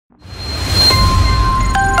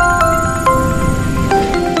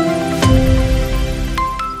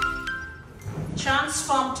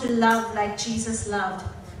love like Jesus loved.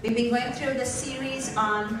 We've been going through the series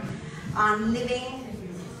on living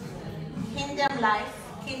kingdom life,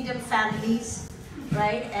 kingdom families,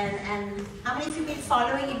 right? And how many of you have been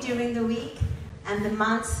following it during the week and the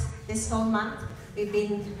months, this whole month? We've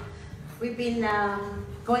been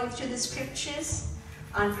going through the scriptures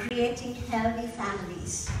on creating healthy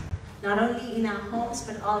families, not only in our homes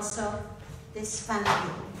but also this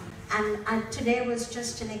family. And today was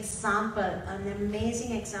just an example, an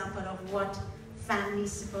amazing example of what family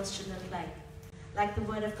is supposed to look like. Like the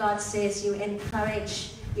Word of God says, you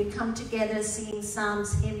encourage, you come together singing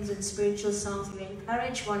psalms, hymns, and spiritual songs. You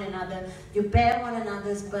encourage one another, you bear one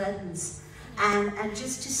another's burdens. And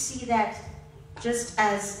just to see that, just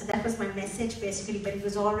as, that was my message basically, but it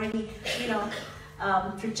was already,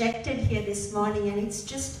 projected here this morning, and it's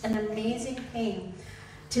just an amazing thing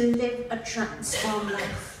to live a transformed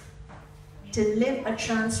life. To live a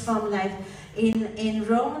transformed life. In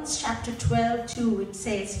Romans chapter 12:2, it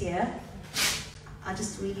says here, I'll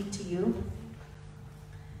just read it to you.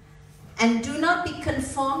 And do not be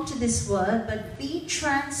conformed to this world, but be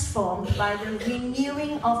transformed by the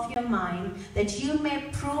renewing of your mind, that you may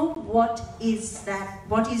prove what is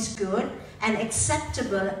good and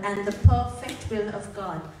acceptable and the perfect will of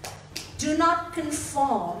God. Do not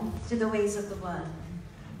conform to the ways of the world.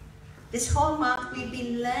 This whole month we've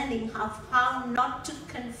been learning how not to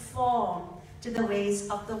conform to the ways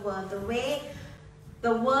of the world, the way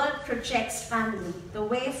the world projects family, the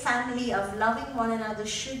way family of loving one another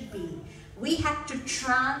should be. We had to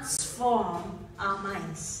transform our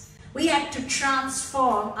minds. We had to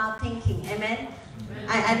transform our thinking. Amen?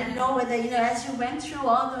 I don't know whether, as you went through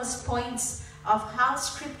all those points of how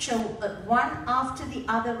scripture, one after the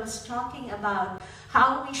other, was talking about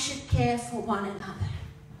how we should care for one another.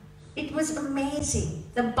 It was amazing.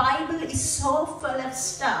 The Bible is so full of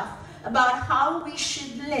stuff about how we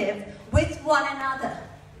should live with one another,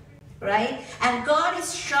 right? And God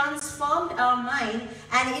has transformed our mind,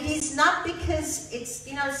 and it is not because it's,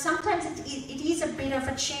 sometimes it is a bit of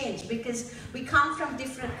a change, because we come from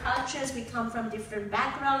different cultures, we come from different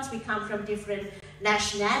backgrounds, we come from different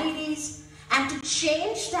nationalities, and to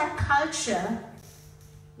change that culture,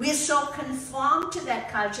 we're so conformed to that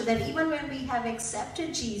culture that even when we have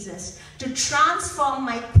accepted Jesus, to transform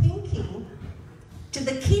my thinking to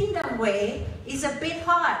the kingdom way is a bit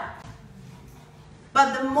hard.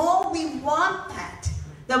 But the more we want that,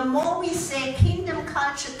 the more we say kingdom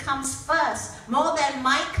culture comes first, more than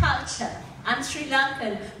my culture. I'm Sri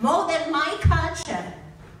Lankan, more than my culture.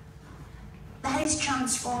 That is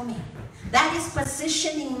transforming. That is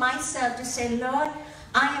positioning myself to say, Lord,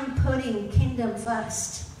 I am putting kingdom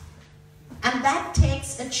first. And that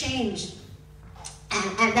takes a change.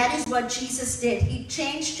 And that is what Jesus did. He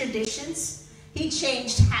changed traditions. He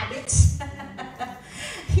changed habits.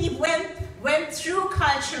 He went through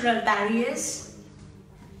cultural barriers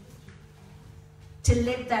to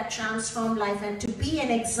live that transformed life and to be an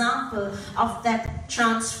example of that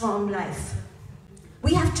transformed life.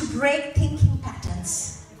 We have to break thinking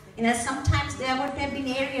patterns. Sometimes there would have been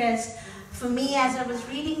areas for me, as I was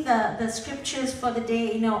reading the scriptures for the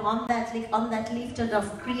day, on that leaflet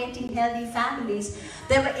of creating healthy families,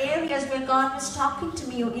 there were areas where God was talking to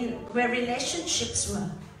me where relationships were.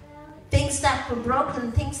 Things that were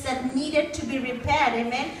broken, things that needed to be repaired,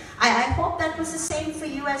 amen? I hope that was the same for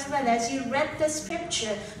you as well. As you read the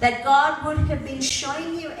scripture, that God would have been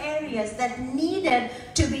showing you areas that needed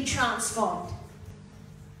to be transformed.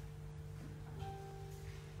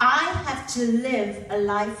 I have to live a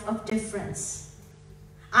life of difference.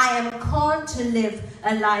 I am called to live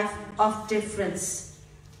a life of difference.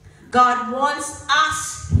 God wants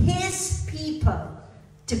us, His people,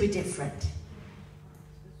 to be different.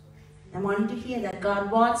 I want you to hear that. God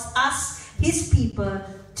wants us, His people,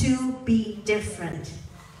 to be different.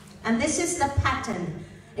 And this is the pattern.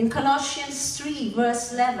 In Colossians 3,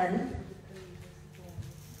 verse 11,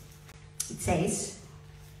 it says,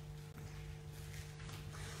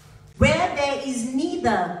 where there is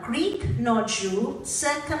neither Greek nor Jew,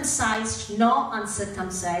 circumcised nor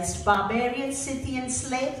uncircumcised, barbarian, Scythian,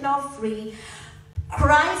 slave nor free,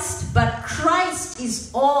 but Christ is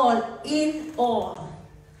all in all.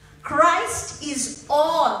 Christ is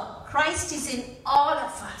all. Christ is in all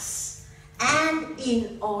of us and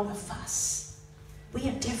in all of us. We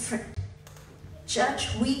are different.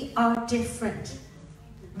 Church, we are different.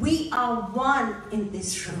 We are one in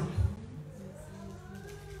this room.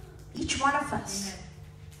 Each one of us.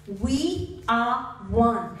 We are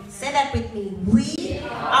one. Say that with me. We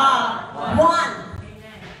are one.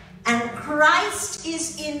 And Christ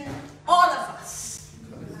is in all of us.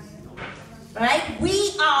 Right?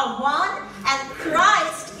 We are one and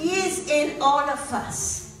Christ is is in all of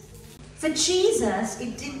us. For Jesus,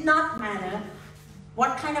 it did not matter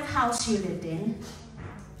what kind of house you lived in,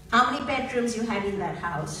 how many bedrooms you had in that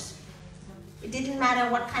house. It didn't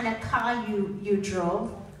matter what kind of car you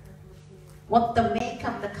drove, what the make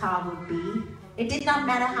of the car would be. It did not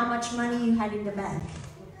matter how much money you had in the bank.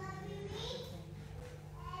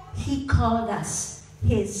 He called us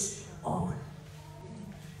his own.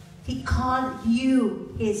 He called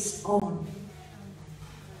you his own.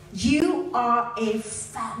 You are a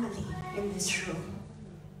family in this room.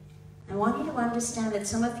 I want you to understand that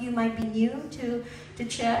some of you might be new to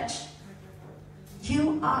church.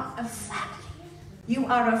 You are a family. You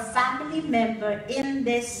are a family member in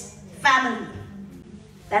this family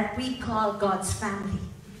that we call God's family.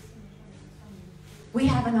 We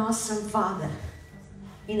have an awesome Father.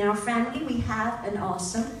 In our family, we have an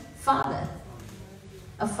awesome Father.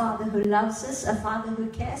 A Father who loves us, a Father who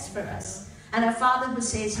cares for us, and a Father who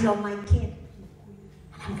says, you're my kid,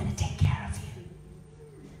 and I'm going to take care of you.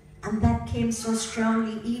 And that came so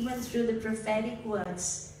strongly even through the prophetic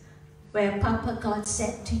words where Papa God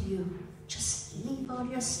said to you, just leave all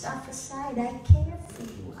your stuff aside. I care for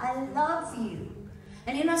you. I love you.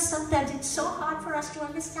 And you know, sometimes it's so hard for us to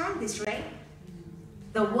understand this, right?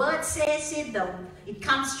 The word says it, it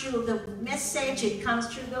comes through the message, it comes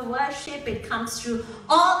through the worship, it comes through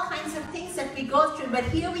all kinds of things that we go through. But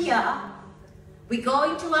here we are. We go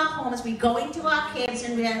into our homes, we go into our caves,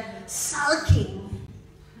 and we're sulking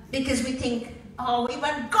because we think, oh,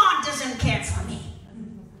 even God doesn't care for me.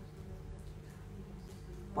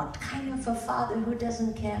 What kind of a father who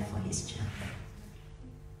doesn't care for his children?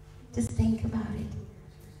 Just think about it.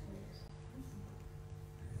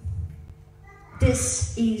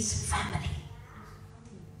 This is family.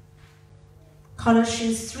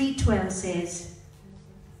 Colossians 3:12 says,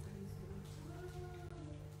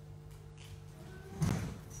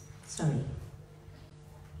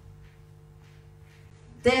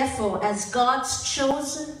 therefore, as God's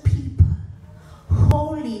chosen people,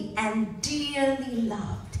 holy and dearly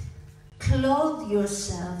loved, clothe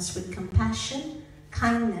yourselves with compassion,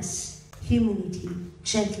 kindness, humility,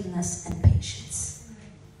 gentleness, and patience.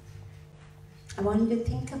 I want you to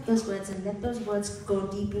think of those words and let those words go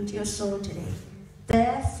deep into your soul today.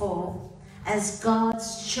 Therefore, as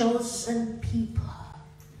God's chosen people,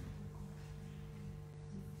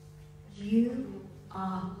 you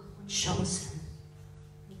are chosen.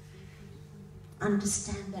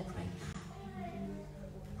 Understand that right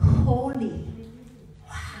now. Holy.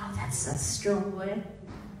 Wow, that's a strong word.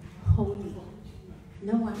 Holy.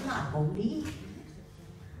 No, I'm not holy.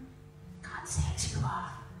 God says you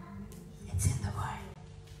are. It's in the word.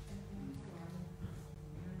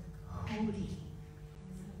 Holy.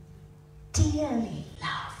 Dearly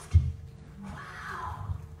loved. Wow.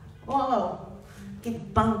 Whoa.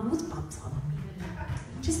 Get goosebumps on me.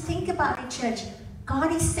 Just think about it, church.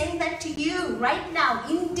 God is saying that to you right now,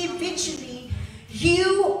 individually.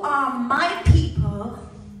 You are my people.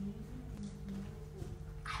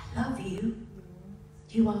 I love you.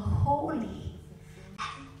 You are holy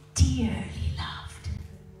and dearly loved.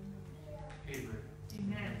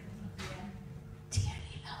 Amen.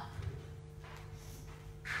 Dearly loved.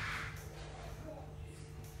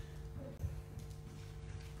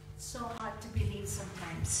 It's so hard to believe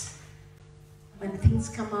sometimes when things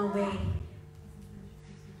come our way.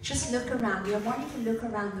 Just look around you. I want you to look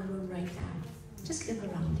around the room right now. Just look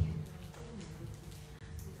around you.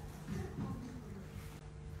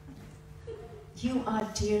 You are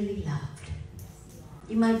dearly loved.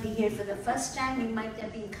 You might be here for the first time. You might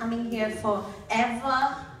have been coming here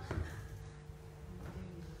forever.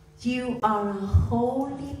 You are a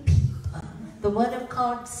holy people. The word of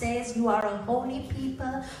God says you are a holy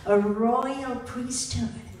people, a royal priesthood.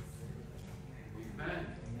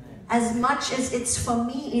 As much as it's for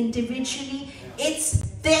me individually, it's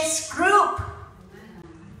this group.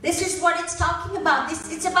 This is what it's talking about.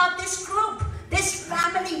 It's about this group, this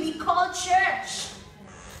family we call church.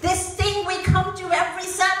 This thing we come to every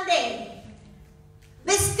Sunday.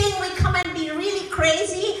 This thing we come and be really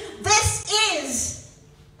crazy. This is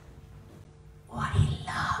what he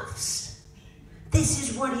loves. This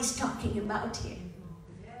is what he's talking about here.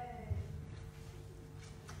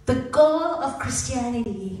 The goal of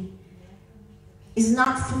Christianity is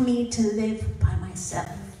not for me to live by myself.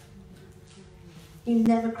 He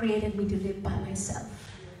never created me to live by myself.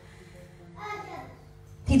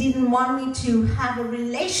 He didn't want me to have a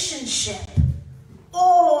relationship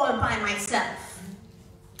all by myself.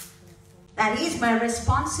 That is my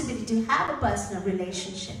responsibility to have a personal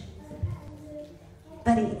relationship.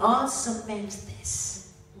 But he also meant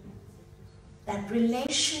this, that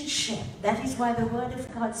relationship relationship. That is why the Word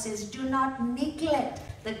of God says, do not neglect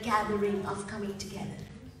the gathering of coming together.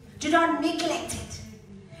 Do not neglect it.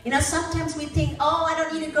 You know, sometimes we think, oh, I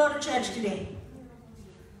don't need to go to church today.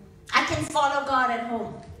 I can follow God at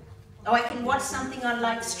home. Or I can watch something on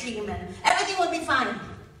live stream and everything will be fine.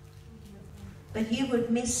 But you would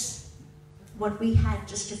miss what we had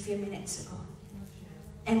just a few minutes ago.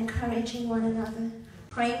 Encouraging one another,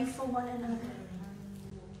 praying for one another.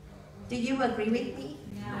 Do you agree with me?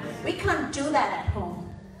 Yes. We can't do that at home.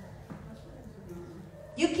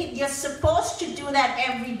 You're supposed to do that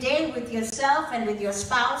every day with yourself and with your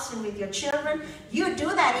spouse and with your children. You do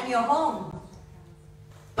that in your home.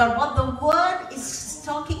 But what the Word is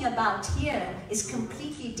talking about here is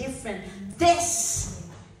completely different. This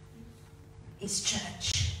is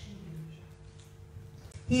church.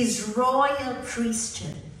 His royal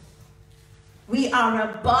priesthood. We are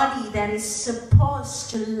a body that is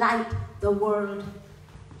supposed to light the world.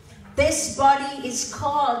 This body is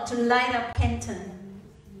called to light up Kenton.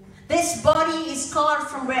 This body is called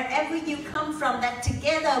from wherever you come from, that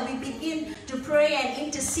together we begin to pray and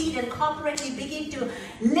intercede and corporately begin to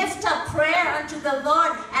lift up prayer unto the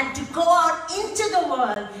Lord and to go out into the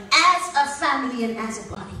world as a family and as a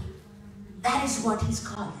body. That is what He's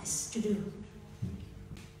called us to do.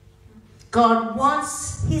 God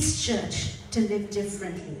wants His church to live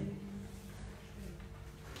differently.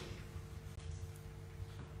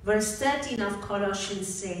 Verse 13 of Colossians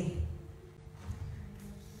say,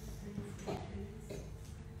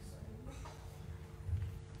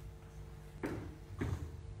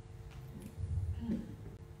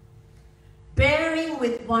 bearing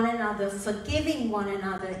with one another, forgiving one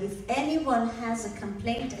another, if anyone has a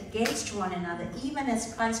complaint against one another, even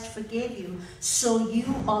as Christ forgave you, so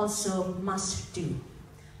you also must do.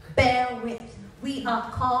 Bear with. We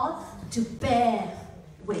are called to bear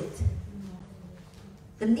with.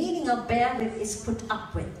 The meaning of bear with is put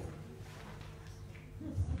up with.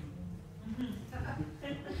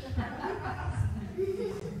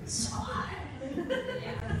 So hard.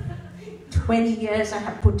 20 years I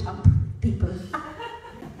have put up people.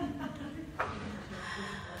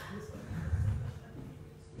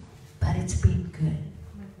 But it's been good.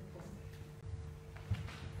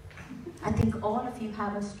 I think all of you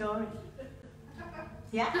have a story.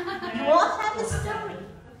 Yeah? You all have a story.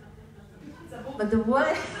 But the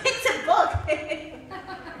Word, it's a book.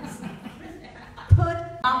 Put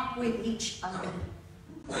up with each other.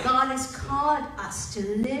 God has called us to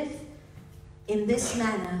live in this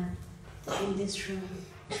manner, in this room.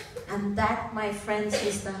 And that, my friends,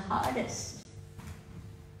 is the hardest.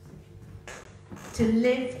 To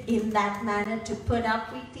live in that manner, to put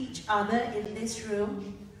up with each other in this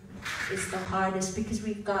room is the hardest, because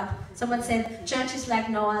we've got, someone said, church is like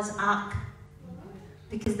Noah's Ark.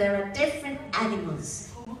 Because there are different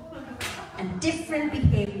animals and different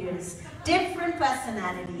behaviors, different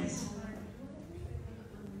personalities.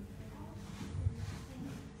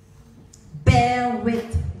 Bear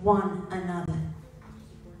with one another.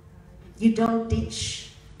 You don't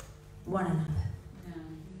ditch one another.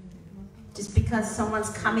 Just because someone's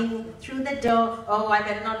coming through the door, oh, I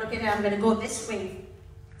better not look at it, I'm going to go this way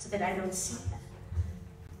so that I don't see that.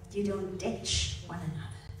 You don't ditch one another.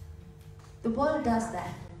 The world does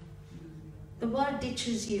that. The world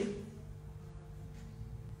ditches you.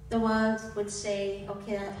 The world would say,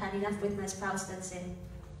 okay, I've had enough with my spouse, that's it.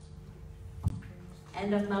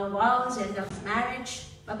 End of my vows, end of marriage,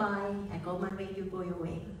 bye-bye. I go my way, you go your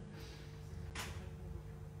way.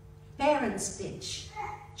 Parents ditch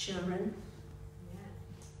children.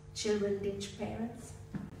 Children ditch parents.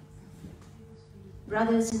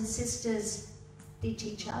 Brothers and sisters ditch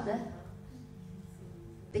each other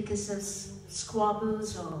because of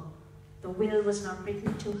squabbles or the will was not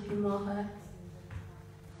written to him or her.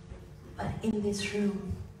 But in this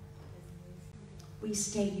room, we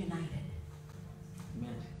stay united.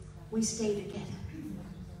 Amen. We stay together.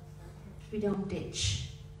 We don't ditch.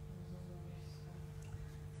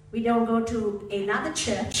 We don't go to another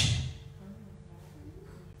church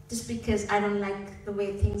just because I don't like the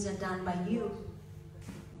way things are done by you.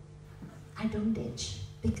 I don't ditch,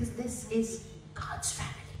 because this is God's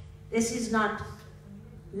family. This is not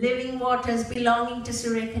living waters belonging to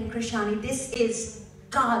Suresh and Chrishani. This is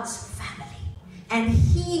God's family. And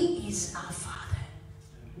He is our Father.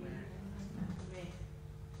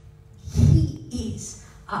 He is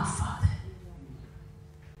our Father.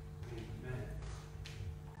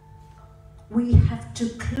 We have to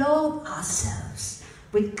clothe ourselves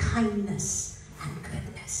with kindness and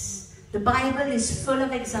goodness. The Bible is full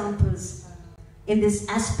of examples in this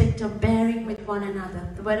aspect of bearing with one another.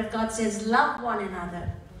 The Word of God says, love one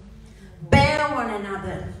another. Bear Fear one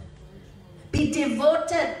another. Be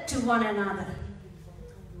devoted to one another.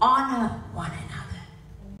 Honor one another.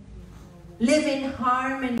 Live in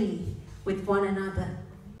harmony with one another.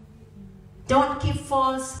 Don't give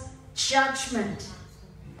false judgment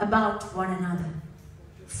about one another.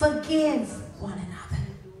 Forgive one another.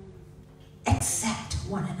 Accept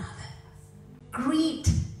one another.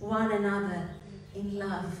 Greet one another in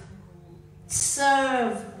love.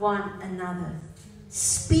 Serve one another.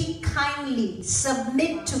 Speak kindly.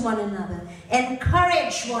 Submit to one another.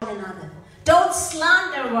 Encourage one another. Don't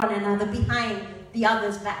slander one another behind the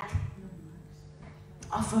other's back.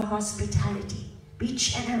 Offer hospitality. Be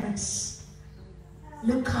generous.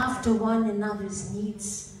 Look after one another's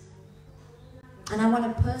needs. And I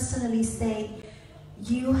want to personally say,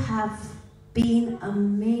 you have been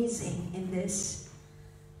amazing in this.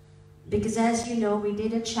 Because as you know, we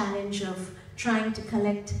did a challenge of trying to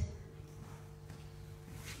collect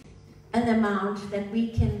an amount that we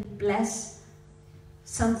can bless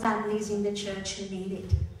some families in the church who need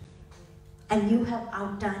it. And you have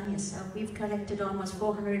outdone yourself. We've collected almost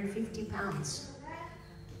 £450.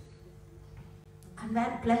 And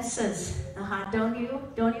that blesses the heart, don't you?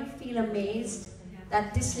 Don't you feel amazed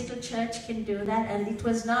that this little church can do that? And it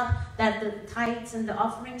was not that the tithes and the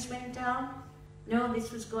offerings went down. No,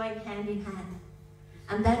 this was going hand in hand.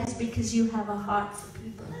 And that is because you have a heart for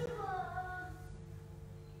people.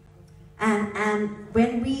 And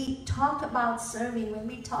when we talk about serving, when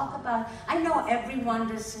we talk about, I know everyone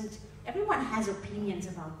has opinions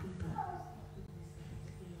about people.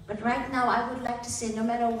 But right now, I would like to say, no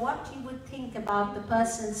matter what you would think about the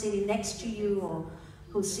person sitting next to you or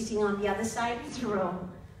who's sitting on the other side of the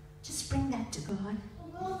room, just bring that to God.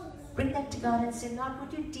 Bring that to God and say, Lord,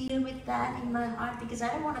 would you deal with that in my heart? Because I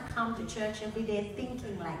don't want to come to church every day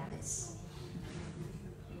thinking like this.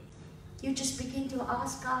 You just begin to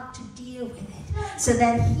ask God to deal with it so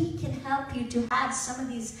that He can help you to have some of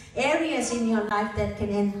these areas in your life that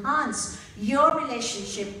can enhance your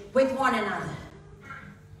relationship with one another.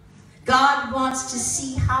 God wants to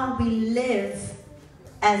see how we live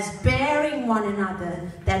as bearing one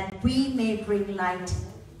another, that we may bring light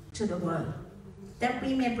to the world. That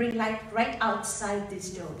we may bring light right outside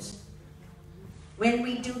these doors. When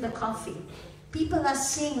we do the coffee, people are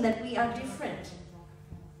seeing that we are different.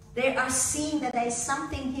 They are seeing that there is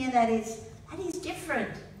something here that is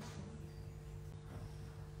different.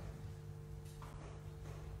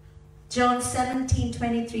 John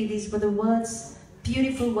 17:23, these were the words,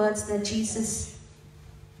 beautiful words that Jesus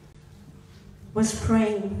was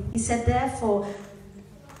praying. He said, therefore,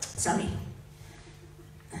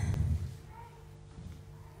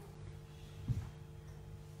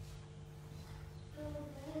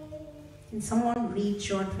 Can someone read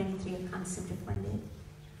John 23? I can't seem to find it.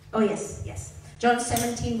 Oh, yes. John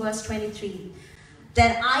 17, verse 23.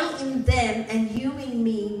 That I in them and you in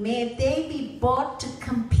me, may they be brought to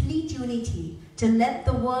complete unity, to let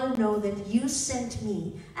the world know that you sent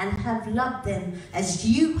me and have loved them as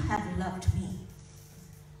you have loved me.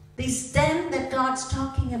 This them that God's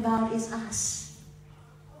talking about is us.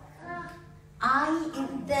 I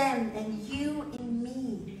in them and you in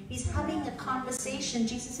me. He's having a conversation.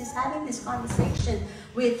 Jesus is having this conversation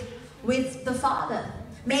with the Father.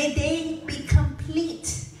 May they be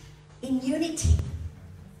complete in unity.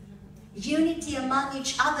 Unity among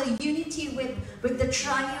each other. Unity with the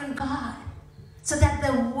triune God. So that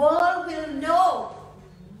the world will know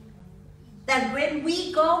that when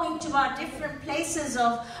we go into our different places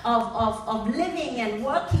of living and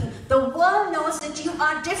working, the world knows that you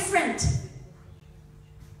are different.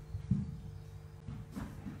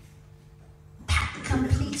 That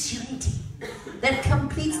completes unity. That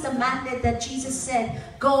completes the mandate that Jesus said,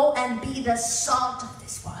 go and be the salt of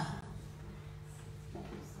this world.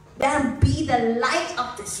 And be the light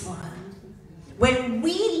of this world. When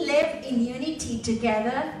we live in unity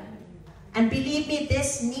together, and believe me,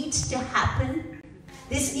 this needs to happen.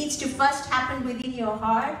 This needs to first happen within your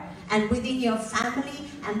heart and within your family,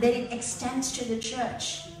 and then it extends to the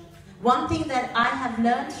church. One thing that I have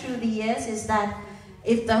learned through the years is that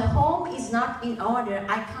if the home is not in order,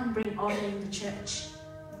 I can't bring order in the church.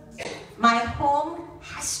 My home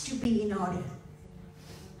has to be in order.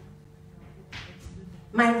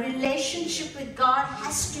 My relationship with God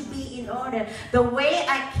has to be in order. The way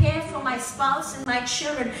I care for my spouse and my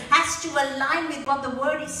children has to align with what the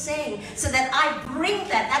Word is saying, so that I bring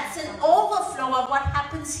that. That's an overflow of what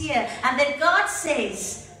happens here. And then God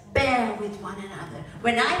says, bear with one another.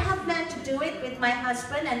 When I have learned to do it with my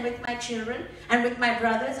husband and with my children and with my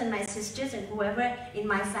brothers and my sisters and whoever in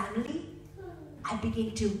my family, I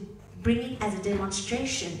begin to bring it as a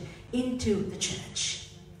demonstration into the church.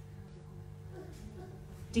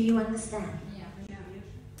 Do you understand? Yeah.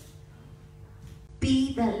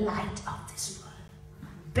 Be the light of this world,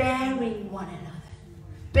 bearing one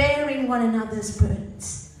another's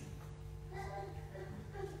burdens.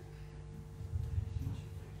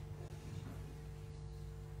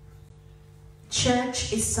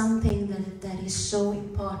 Church is something that is so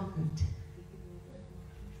important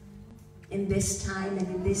in this time and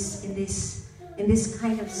in this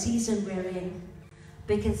kind of season we're in,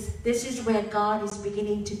 because this is where God is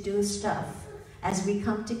beginning to do stuff as we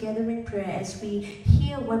come together in prayer, as we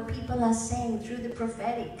hear what people are saying through the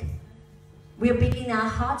prophetic. We're beginning, our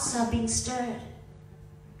hearts are being stirred.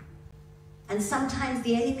 And sometimes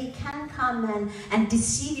the enemy can come and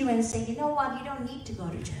deceive you and say, you know what, you don't need to go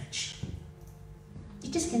to church. You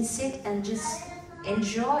just can sit and just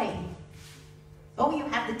enjoy. Oh, you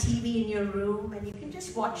have the TV in your room and you can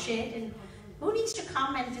just watch it, and who needs to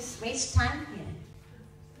come and just waste time here?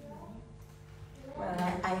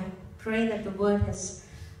 Well, I pray that the word has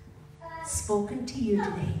spoken to you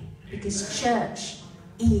today, because church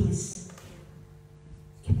is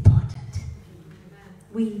important.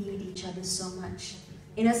 We need each other so much.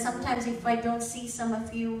 You know, sometimes if I don't see some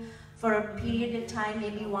of you for a period of time,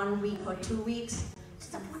 maybe 1 week or 2 weeks,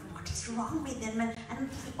 what is wrong with them? And I'm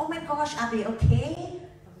thinking, oh my gosh, are they okay?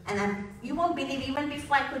 And you won't believe, even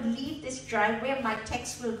before I could leave this driveway, my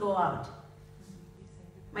text will go out.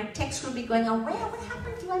 My text will be going out, what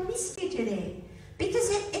happened to you? I missed you today. Because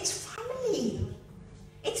it's family.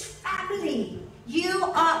 It's family. You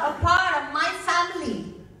are a part of my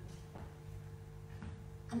family.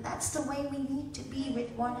 And that's the way we need to be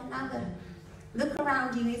with one another. Look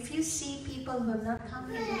around you. If you see people who have not come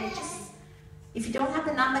here today, if you don't have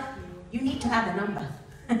the number, you need to have the number.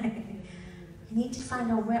 You need to find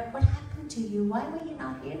out what happened to you. Why were you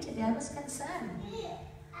not here today? I was concerned.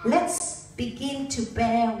 Let's begin to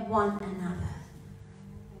bear one another.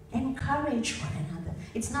 Encourage one another.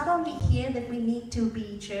 It's not only here that we need to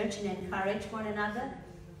be church and encourage one another,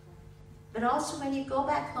 but also when you go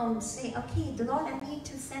back home, say, okay, Lord, I need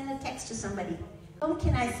to send a text to somebody. Whom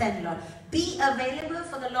can I send, Lord? Be available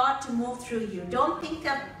for the Lord to move through you. Don't think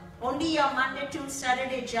of only your Monday to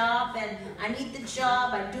Saturday job, and I need the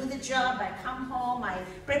job, I do the job, I come home, I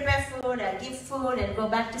prepare food, I give food, and go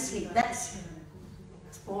back to sleep. That's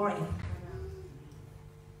boring.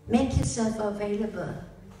 Make yourself available.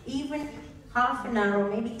 Even half an hour or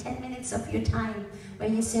maybe 10 minutes of your time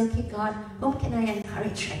when you say, okay, God, whom can I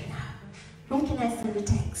encourage right now? Whom can I send a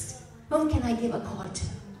text? Whom can I give a call to?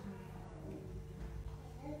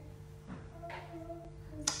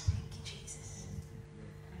 Thank you, Jesus.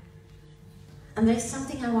 And there's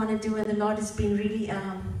something I want to do, and the Lord has been really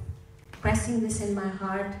pressing this in my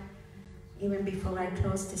heart even before I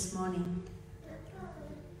closed this morning.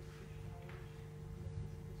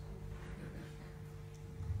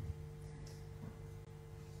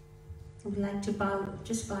 I would like to bow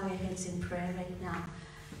our heads in prayer right now.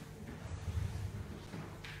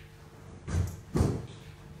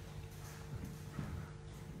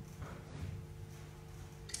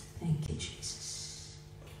 Thank you, Jesus.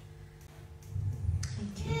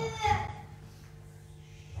 Thank you,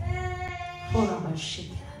 Lord.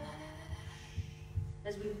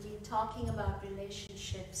 As we've been talking about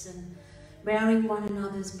relationships and bearing one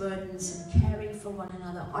another's burdens and caring for one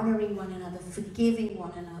another, honoring one another, forgiving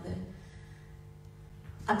one another,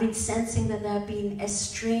 I've been sensing that there have been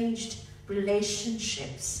estranged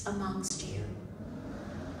relationships amongst you.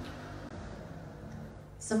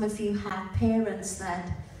 Some of you have parents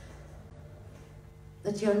that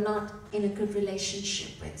you're not in a good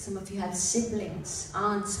relationship with. Some of you have siblings,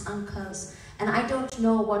 aunts, uncles, and I don't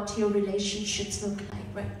know what your relationships look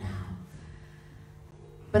like right now.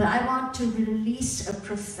 But I want to release a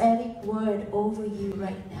prophetic word over you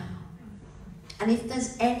right now. And if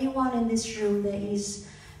there's anyone in this room, there's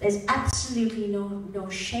absolutely no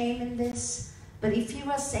shame in this. But if you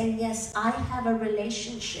are saying, yes, I have a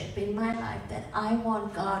relationship in my life that I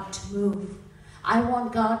want God to move. I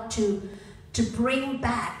want God to bring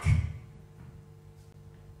back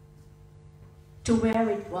to where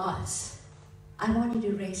it was. I want you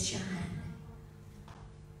to raise your hand.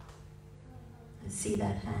 I see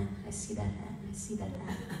that hand. I see that hand. I see that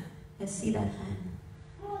hand. I see that hand.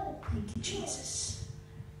 Thank you, Jesus.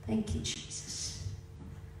 Thank you, Jesus.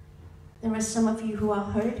 There are some of you who are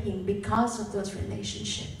hurting because of those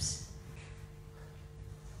relationships.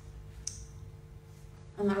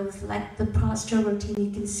 And I was like the pastoral routine.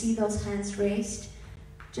 You can see those hands raised.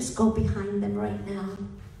 Just go behind them right now.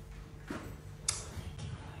 Thank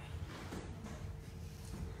you, Lord.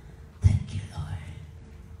 Thank you, Lord.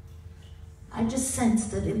 I just sense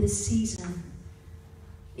that in this season,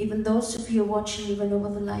 Even those of you watching even over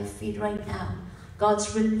the live feed right now,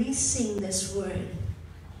 God's releasing this word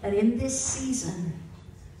that in this season,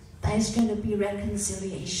 there's going to be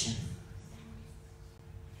reconciliation.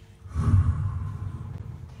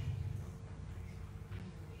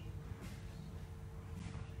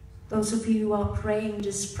 Those of you who are praying,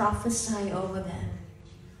 just prophesy over them.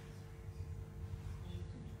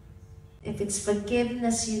 If it's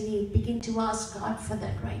forgiveness you need, begin to ask God for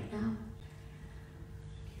that right now.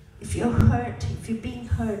 If you're hurt, if you're being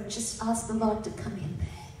hurt, just ask the Lord to come in there.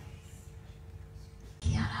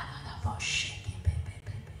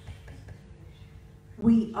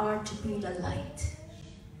 We are to be the light.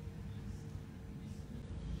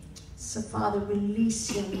 So Father,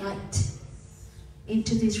 release your light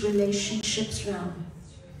into these relationships now.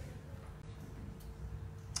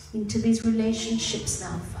 Into these relationships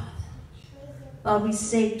now, Father. Lord, we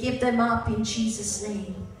say, give them up in Jesus'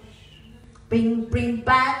 name. Bring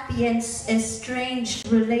back the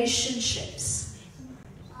estranged relationships.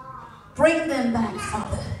 Bring them back,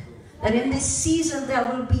 Father. That in this season there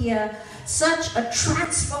will be such a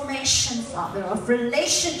transformation, Father, of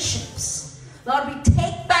relationships. Lord, we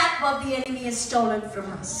take back what the enemy has stolen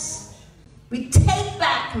from us. We take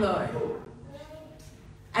back, Lord.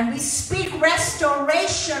 And we speak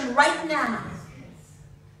restoration right now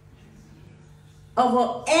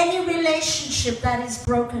over any relationship that is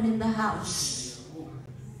broken in the house.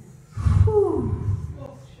 Whew.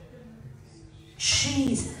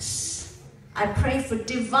 Jesus. I pray for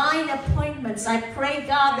divine appointments. I pray,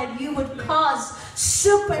 God, that you would cause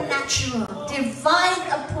supernatural, divine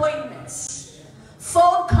appointments,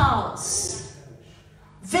 phone calls,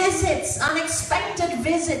 visits, unexpected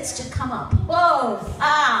visits to come up. Whoa,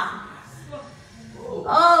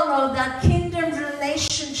 oh, Lord, that kingdom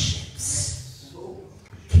relationships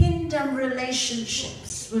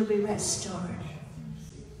will be restored.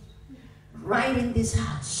 Right in this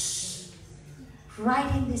house.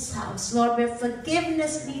 Right in this house. Lord, where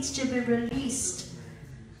forgiveness needs to be released,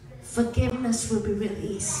 forgiveness will be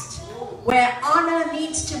released. Where honor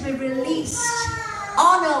needs to be released,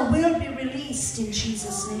 honor will be released in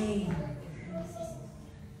Jesus' name.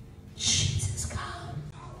 Jesus God.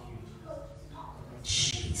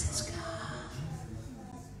 Jesus God.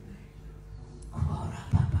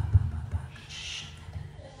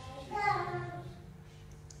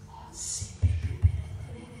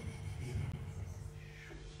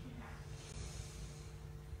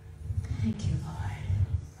 Thank you, Lord.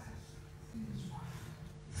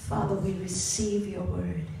 Father, we receive your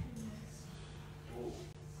word.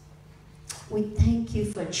 We thank you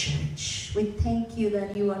for church. We thank you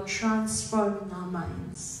that you are transforming our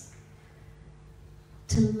minds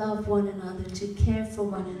to love one another, to care for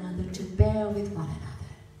one another, to bear with one another.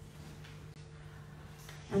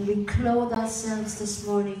 And we clothe ourselves this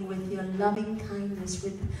morning with your loving kindness,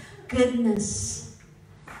 with goodness.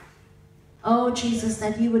 Oh, Jesus,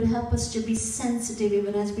 that you would help us to be sensitive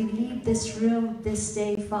even as we leave this room this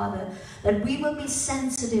day, Father, that we will be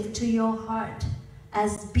sensitive to your heart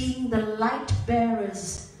as being the light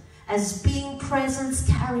bearers, as being presence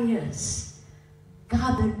carriers.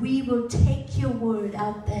 God, that we will take your word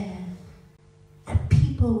out there, that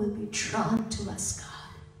people will be drawn to us,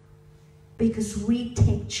 God, because we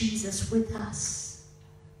take Jesus with us.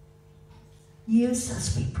 Use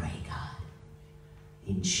us, we pray, God.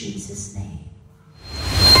 In Jesus' name.